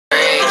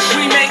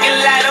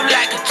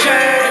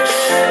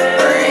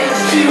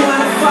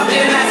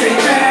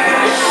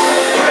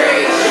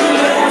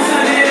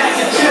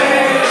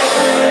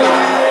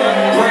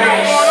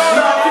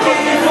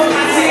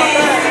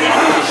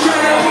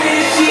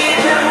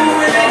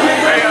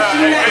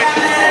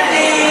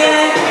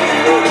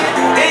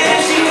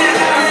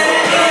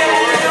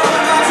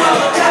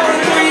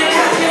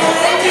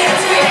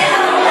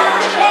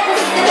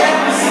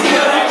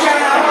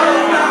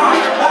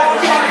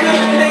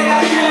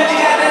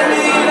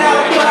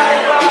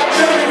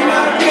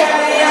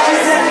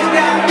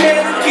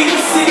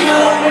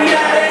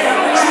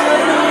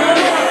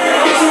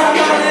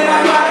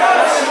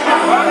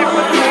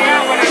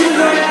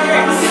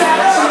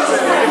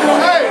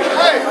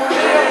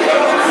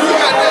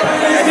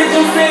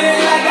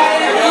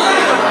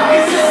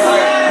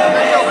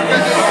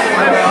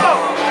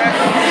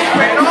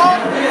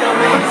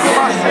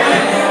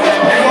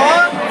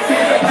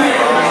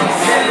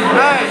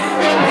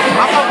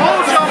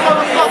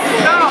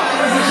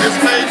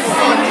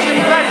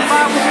MsMade4Money.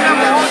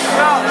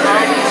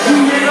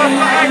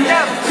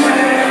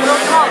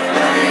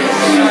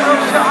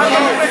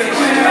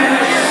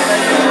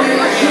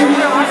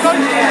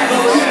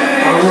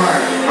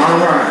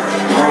 Alright.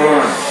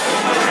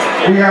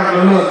 We have a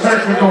little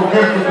technical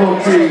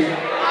difficulty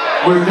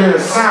with their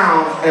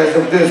sound as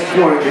of this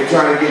point. They're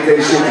trying to get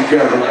their shit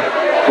together.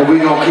 But we're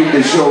going to keep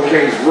the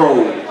showcase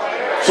rolling.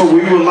 So what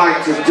we would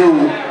like to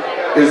do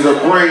is to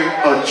bring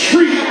a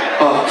treat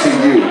up to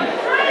you.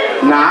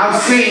 Now,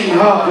 I've seen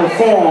her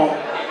perform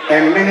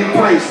at many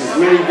places,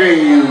 many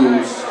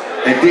venues,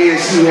 and then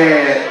she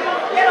had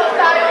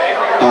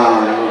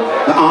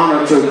the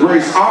honor to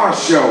grace our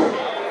show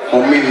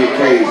on many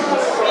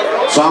occasions.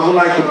 So I would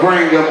like to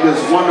bring up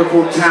this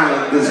wonderful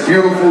talent, this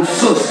beautiful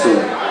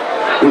sister.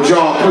 Would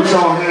y'all put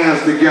your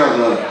hands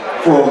together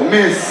for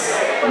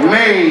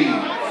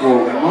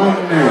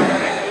MsMade4Money?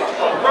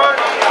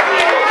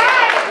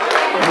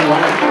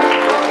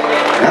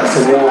 That's a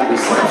warm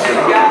reception.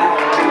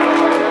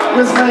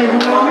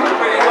 MsMade4Money.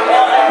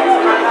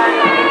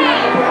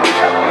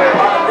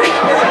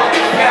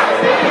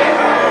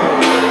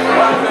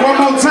 One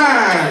more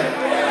time,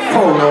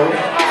 Polo.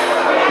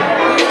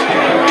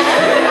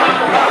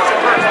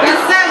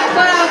 What's up,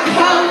 Polo?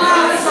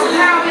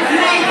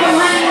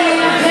 MsMade4Money in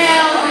the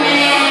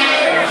building.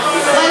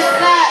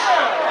 What's up?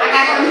 I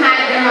got them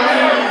hot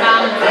demos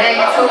on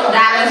deck, $2.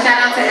 Shout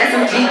out to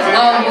SMG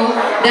Global,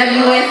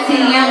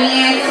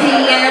 WSTMENT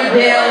in the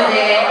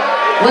building.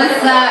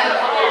 What's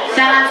up?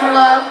 Shout out to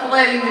Love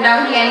Flip, even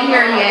though he ain't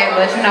here yet,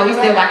 but you know we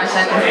still about to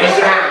shut this bitch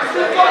down.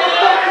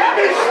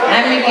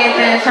 Let me get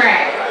that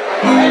track.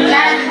 Shout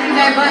out to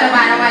DJ Butter,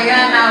 by the way,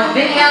 y'all know.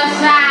 Video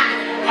shot.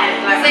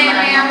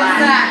 Sandman,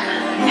 what's up?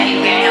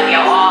 Hey, damn,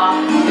 y'all.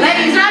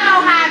 Ladies, y'all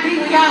know how I be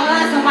when y'all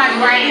love somebody,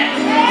 right?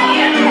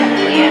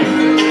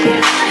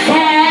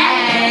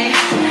 Hey,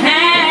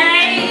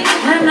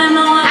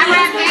 remember when I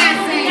rap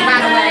and sing, by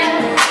the way.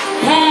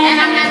 And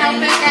I'm not no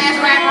fake ass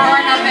rapper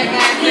or no fake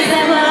ass bitch.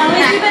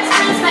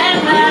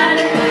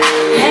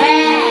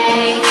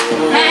 Hey,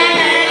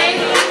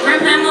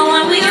 remember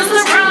when we used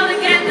to roll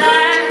together?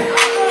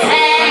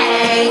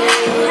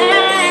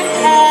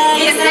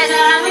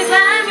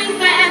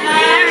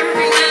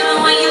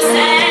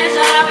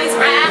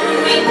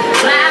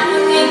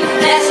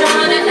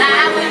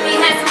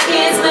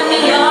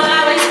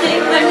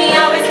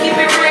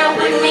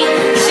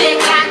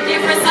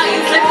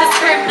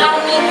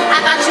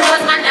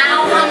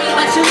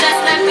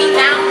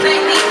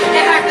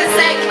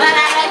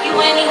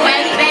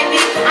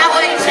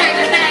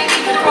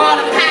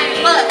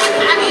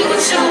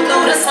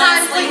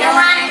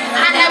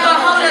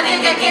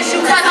 Against you,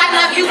 cause I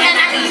love you and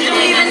I need you.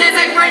 Even as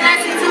a friend, I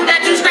see too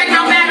that you straight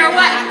no matter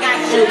what.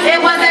 It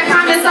wasn't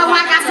promised, so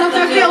I got to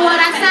fulfill what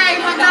I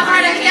say. But the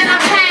heartache and the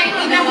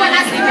pain, even when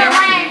I sleep in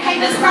rain, can't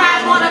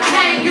describe all the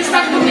pain. You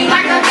stuck with me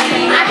like a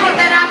vein. I hope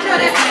that I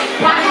feel this.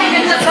 Why can't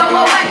it just go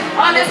away?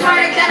 All this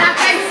heartache that I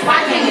face,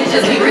 why can't it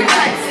just be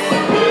replaced?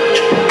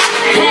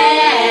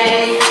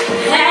 Hey,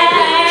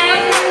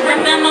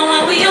 remember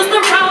when we used to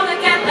roll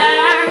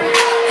together?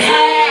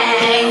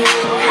 Hey,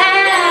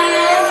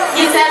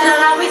 you said you'll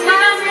always be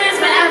my friends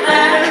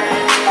forever.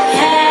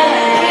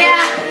 Hey,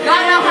 yeah,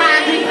 y'all know how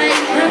I be, baby.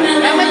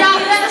 And when y'all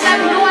finish up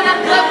doing a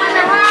good on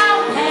the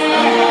road,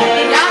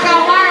 hey, y'all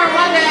gonna learn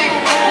one day.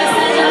 You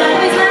said you'll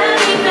always love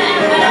me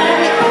forever.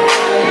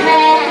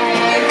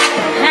 Hey,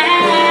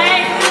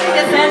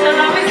 you said you'll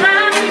always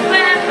love me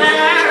forever.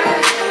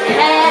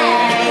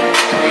 Hey,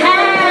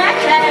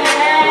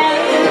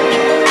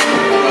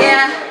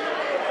 yeah.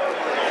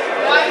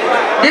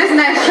 This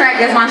next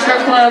track is my strip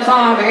club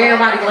song, but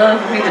everybody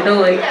loves me to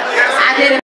do it. I did it.